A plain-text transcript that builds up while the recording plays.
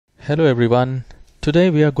Hello everyone. Today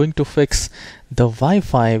we are going to fix the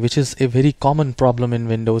Wi-Fi, which is a very common problem in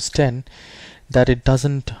Windows 10, that it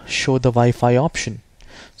doesn't show the Wi-Fi option.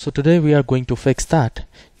 So today we are going to fix that,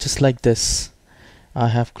 just like this. I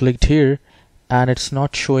have clicked here and it's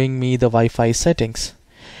not showing me the Wi-Fi settings.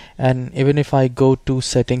 And even if I go to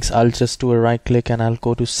settings, I'll just do a right click and I'll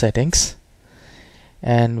go to settings.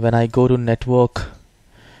 And when I go to network,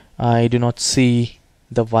 I do not see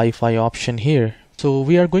the Wi-Fi option here. So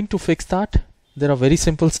we are going to fix that. There are very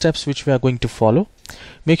simple steps which we are going to follow.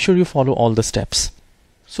 Make sure you follow all the steps.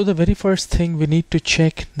 So the very first thing we need to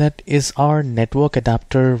check, that is our network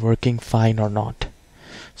adapter working fine or not.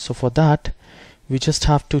 So for that, we just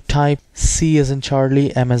have to type C as in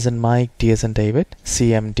Charlie, M as in Mike, D as in David,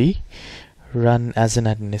 CMD, run as an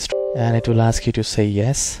administrator, and it will ask you to say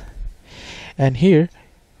yes. And here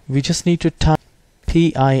we just need to type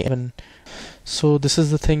PIN. So this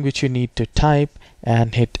is the thing which you need to type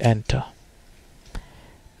and hit enter.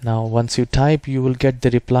 Now once you type, you will get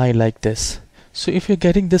the reply like this. So if you're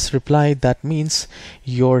getting this reply, that means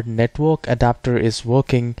your network adapter is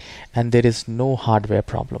working and there is no hardware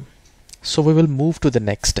problem. So we will move to the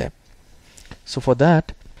next step. So for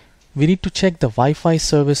that, we need to check the Wi-Fi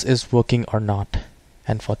service is working or not.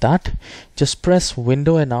 And for that, just press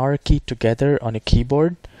Window and R key together on a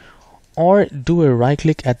keyboard, or do a right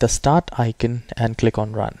click at the start icon and click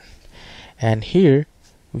on run. And here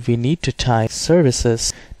we need to type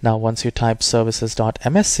services. Now once you type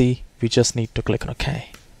services.msc, we just need to click on OK.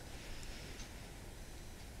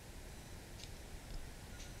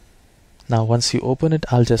 Now once you open it,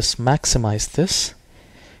 I'll just maximize this.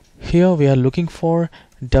 Here we are looking for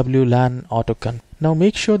WLAN autoconfig. Now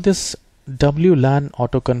make sure this WLAN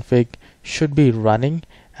autoconfig should be running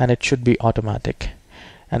and it should be automatic.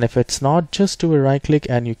 And if it's not, just do a right click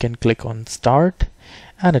and you can click on start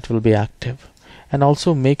and it will be active. And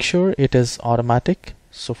also make sure it is automatic.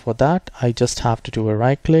 So for that, I just have to do a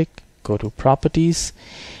right click, go to properties,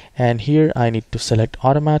 and here I need to select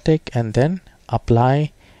automatic and then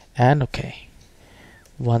apply and OK.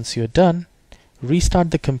 Once you're done,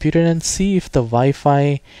 restart the computer and see if the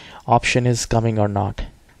Wi-Fi option is coming or not.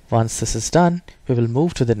 Once this is done, we will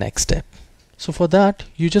move to the next step. So for that,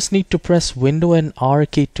 you just need to press Window and R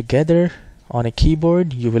key together on a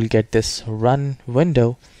keyboard. You will get this run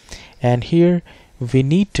window, and here we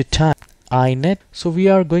need to type iNet. So we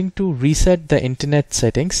are going to reset the internet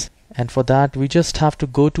settings, and for that we just have to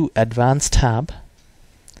go to Advanced tab.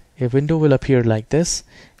 A window will appear like this.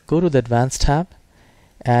 Go to the Advanced tab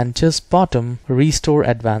and just bottom Restore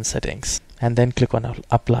Advanced Settings and then click on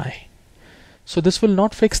Apply. So this will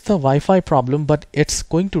not fix the Wi-Fi problem, but it's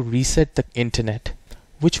going to reset the internet,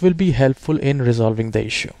 which will be helpful in resolving the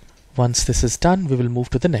issue. Once this is done, we will move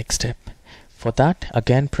to the next step. For that,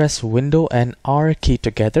 again press Window and R key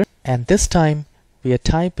together, and this time we are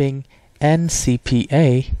typing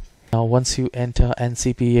ncpa. Now once you enter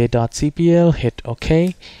ncpa.cpl, hit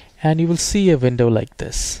OK, and you will see a window like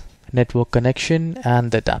this, network connection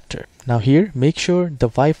and the adapter. Now here, make sure the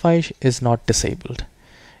Wi-Fi is not disabled.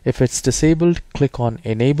 If it's disabled, click on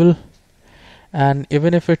enable, and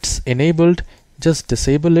even if it's enabled, just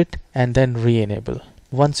disable it and then re-enable.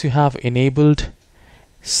 Once you have enabled,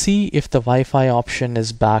 see if the Wi-Fi option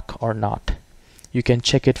is back or not. You can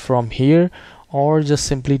check it from here, or just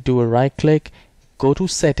simply do a right click, go to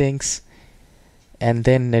settings, and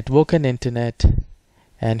then network and internet,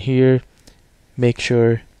 and here make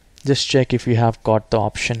sure, just check if you have got the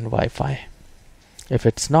option Wi-Fi. If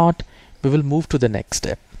it's not, we will move to the next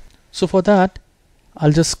step. So for that,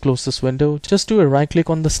 I'll just close this window. Just do a right click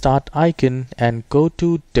on the start icon and go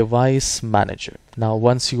to Device Manager. Now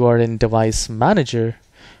once you are in Device Manager,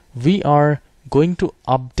 we are going to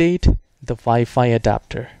update the Wi-Fi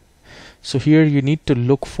adapter. So here you need to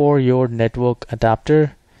look for your network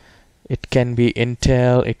adapter. It can be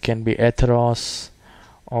Intel, it can be Ethos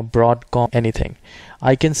or Broadcom, anything.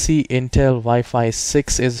 I can see Intel Wi-Fi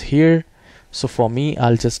 6 is here. So for me,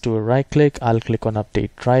 I'll just do a right click, I'll click on update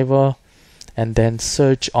driver and then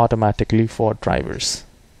search automatically for drivers.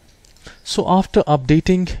 So after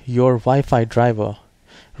updating your Wi-Fi driver,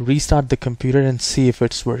 restart the computer and see if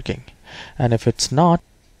it's working. And if it's not,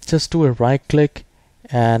 just do a right click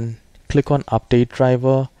and click on update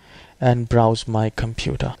driver and browse my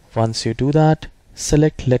computer. Once you do that,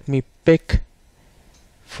 select let me pick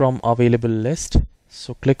from available list.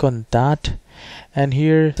 So click on that, and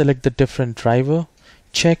here select the different driver,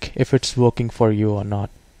 check if it's working for you or not.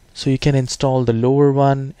 So you can install the lower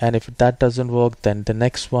one, and if that doesn't work, then the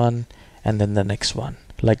next one and then the next one,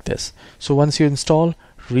 like this. So once you install,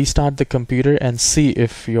 restart the computer and see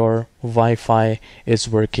if your Wi-Fi is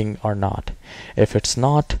working or not. If it's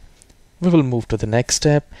not, We will move to the next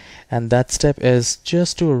step, and that step is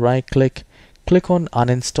just to right click on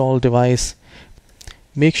uninstall device.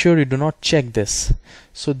 Make sure you do not check this,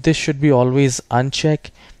 so this should be always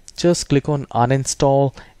unchecked. Just click on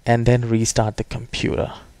uninstall and then restart the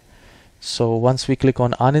computer. So once we click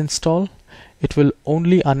on uninstall, it will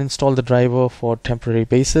only uninstall the driver for temporary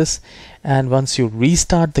basis, and once you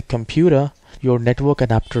restart the computer, your network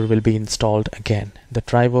adapter will be installed again. The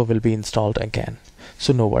driver will be installed again.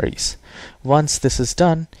 So no worries. Once this is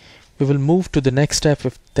done, we will move to the next step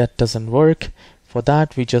if that doesn't work. For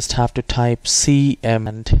that, we just have to type cm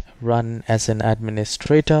and run as an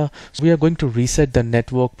administrator. So we are going to reset the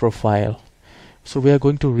network profile. So we are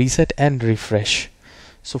going to reset and refresh.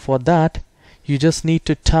 So for that, you just need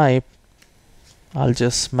to type, I'll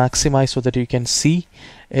just maximize so that you can see,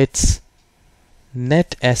 it's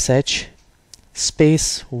netsh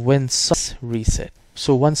space winsock reset.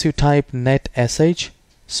 So once you type netsh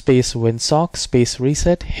space winsock space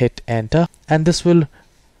reset, hit enter, and this will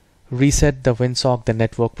reset the winsock, the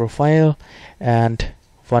network profile. And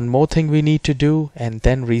one more thing we need to do, and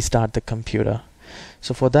then restart the computer.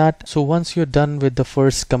 So for that, so once you're done with the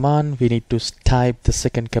first command, we need to type the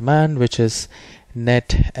second command, which is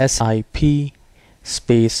netship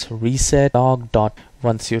space reset log dot.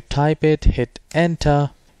 Once you type it, hit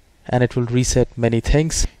enter, and it will reset many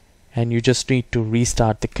things, and you just need to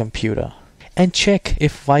restart the computer and check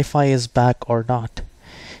if Wi-Fi is back or not.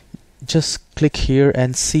 Just click here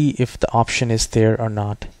and see if the option is there or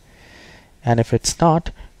not, and if it's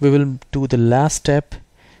not, we will do the last step.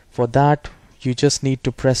 For that, you just need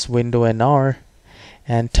to press Window and R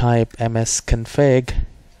and type msconfig.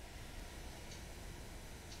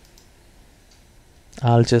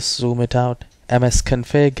 I'll just zoom it out.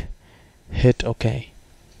 msconfig, hit OK.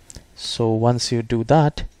 So once you do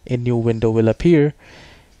that, a new window will appear.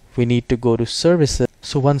 We need to go to services.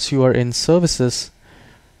 So once you are in services,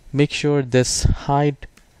 make sure this hide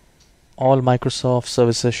all Microsoft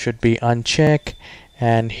services should be unchecked,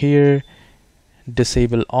 and here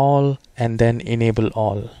disable all and then enable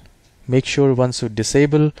all. Make sure once you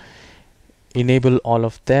enable all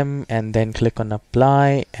of them, and then click on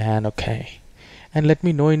apply and OK. And let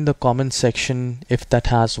me know in the comment section if that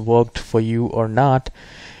has worked for you or not.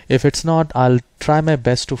 If it's not, I'll try my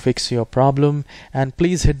best to fix your problem, and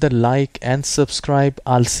please hit the like and subscribe.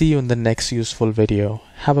 I'll see you in the next useful video.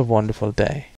 Have a wonderful day.